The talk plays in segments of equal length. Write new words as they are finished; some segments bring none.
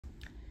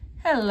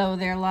Hello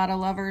there, Lotto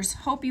Lovers.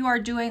 Hope you are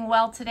doing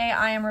well today.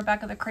 I am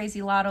Rebecca, the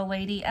Crazy Lotto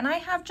Lady, and I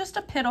have just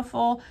a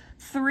pitiful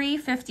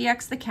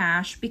 350x the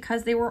cash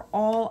because they were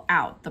all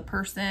out. The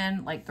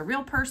person, like the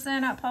real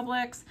person at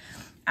Publix,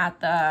 at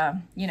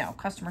the,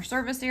 customer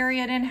service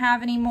area didn't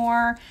have any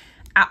more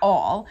at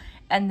all.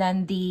 And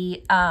then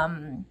the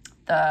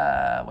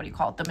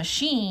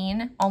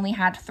machine only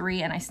had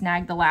 3 and I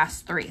snagged the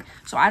last 3.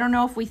 So I don't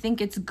know if we think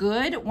it's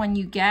good when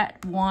you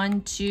get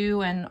 1,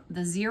 2, and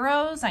the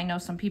zeros. I know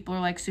some people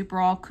are like super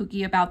all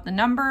kooky about the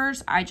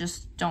numbers. I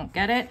just don't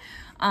get it.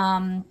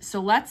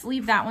 So let's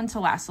leave that one to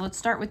last. So let's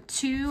start with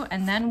 2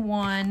 and then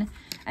 1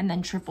 and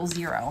then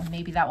 000.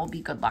 Maybe that will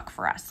be good luck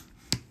for us.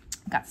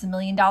 Got some $1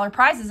 million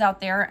prizes out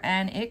there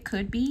and it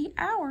could be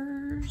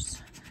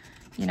ours.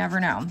 You never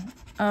know.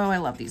 Oh, I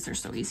love these. They're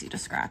so easy to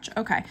scratch.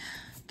 Okay.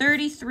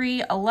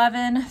 33,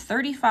 11,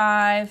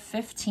 35,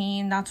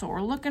 15, that's what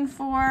we're looking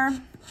for.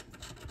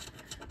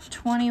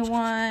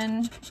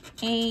 21,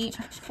 8,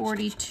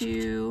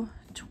 42,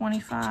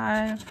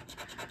 25,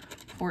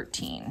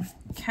 14.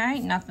 Okay,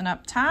 nothing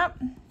up top.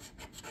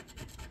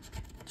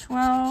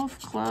 12,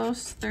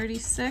 close.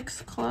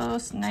 36,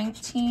 close.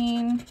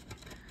 19,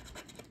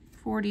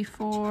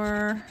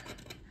 44,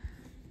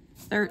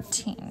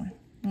 13,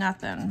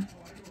 nothing.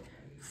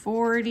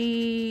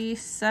 40,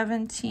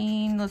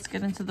 17, let's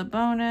get into the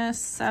bonus,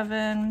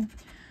 7,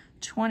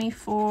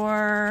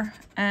 24,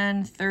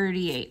 and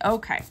 38.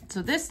 Okay,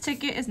 so this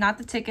ticket is not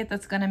the ticket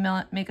that's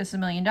gonna make us $1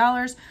 million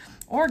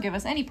or give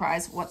us any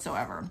prize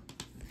whatsoever.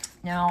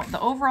 Now,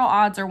 the overall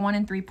odds are 1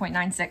 in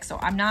 3.96, so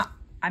I'm not,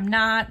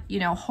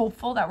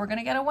 hopeful that we're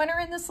gonna get a winner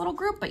in this little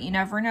group, but you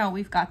never know.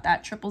 We've got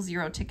that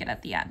 000 ticket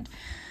at the end.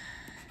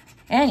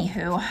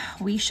 Anywho,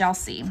 we shall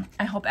see.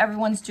 I hope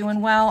everyone's doing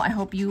well. I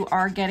hope you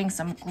are getting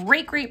some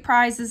great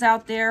prizes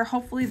out there.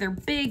 Hopefully they're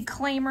big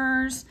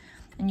claimers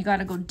and you got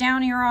to go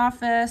down to your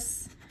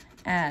office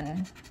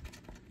and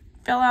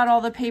fill out all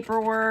the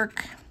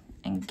paperwork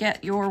and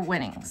get your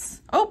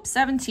winnings. Oh,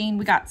 17,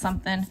 we got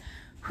something.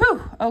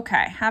 Whew,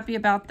 okay, happy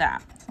about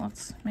that. So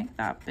let's make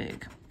that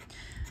big.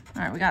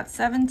 All right, we got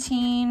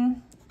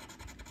 17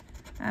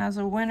 as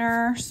a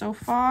winner so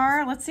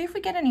far. Let's see if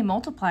we get any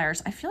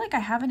multipliers. I feel like I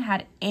haven't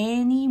had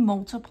any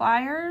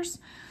multipliers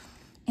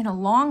in a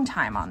long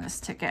time on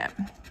this ticket.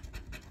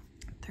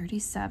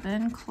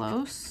 37,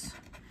 close.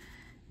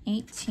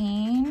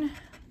 18,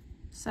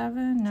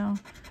 7, no.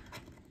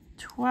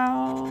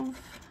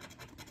 12,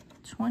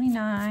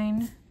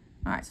 29.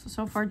 All right,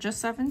 so far just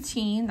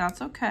 17. That's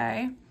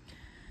okay.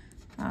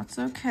 That's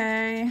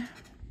okay.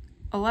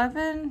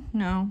 11,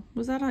 no.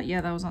 Was that on? Yeah,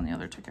 that was on the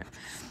other ticket.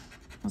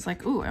 I was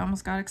like, ooh, I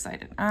almost got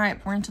excited. All right,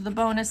 we're into the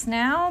bonus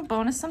now.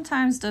 Bonus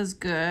sometimes does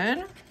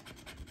good.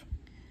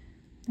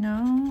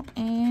 No,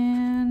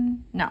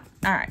 and no.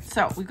 All right,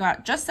 so we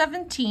got just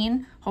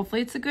 17.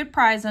 Hopefully it's a good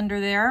prize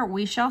under there.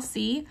 We shall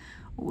see.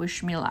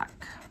 Wish me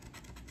luck.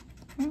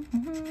 And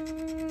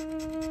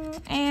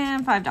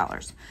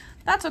 $5.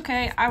 That's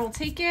okay. I will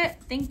take it.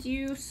 Thank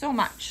you so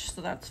much.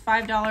 So that's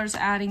 $5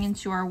 adding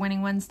into our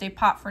Winning Wednesday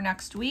pot for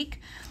next week.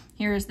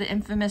 Here is the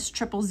infamous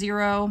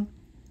 000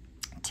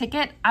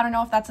 ticket. I don't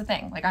know if that's a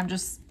thing. Like I'm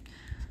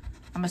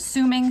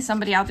assuming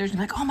somebody out there's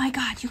like, oh my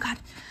God, you got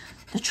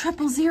the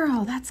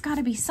 000. That's got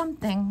to be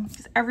something.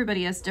 Because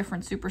everybody has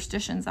different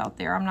superstitions out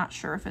there. I'm not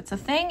sure if it's a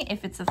thing.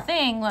 If it's a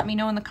thing, let me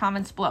know in the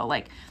comments below.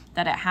 Like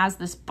that it has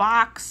this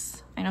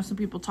box. I know some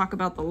people talk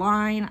about the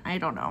line. I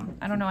don't know.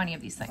 I don't know any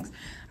of these things.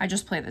 I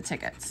just play the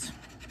tickets.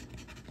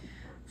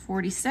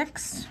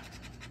 46,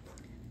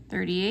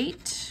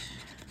 38,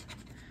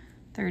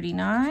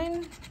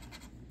 39,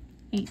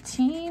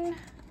 18,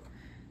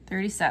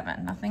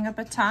 37, nothing up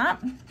at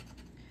top.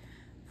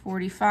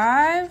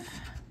 45,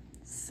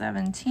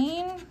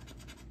 17,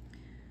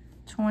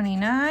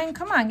 29.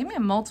 Come on, give me a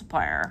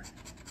multiplier.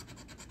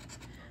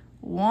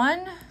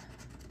 1,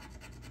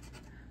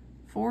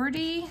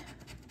 40,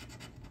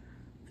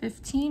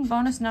 15,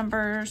 bonus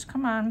numbers.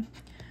 Come on.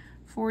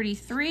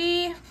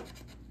 43,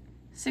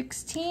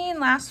 16,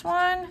 last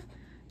one,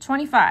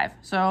 25.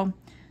 So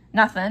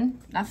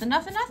nothing.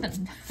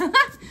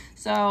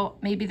 So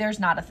maybe there's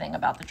not a thing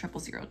about the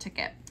 000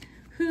 ticket.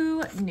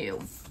 Who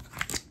knew?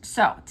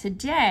 So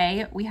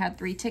today we had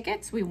 3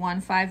 tickets. We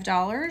won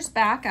 $5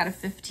 back out of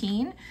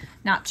 15.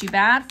 Not too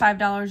bad.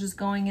 $5 is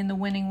going in the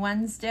Winning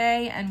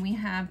Wednesday, and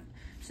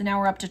so now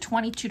we're up to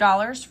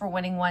 $22 for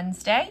Winning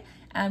Wednesday,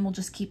 and we'll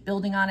just keep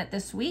building on it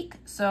this week.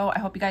 So I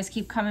hope you guys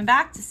keep coming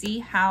back to see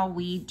how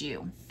we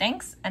do.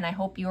 Thanks, and I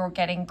hope you're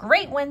getting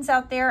great wins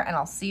out there, and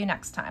I'll see you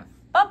next time.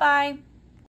 Bye-bye.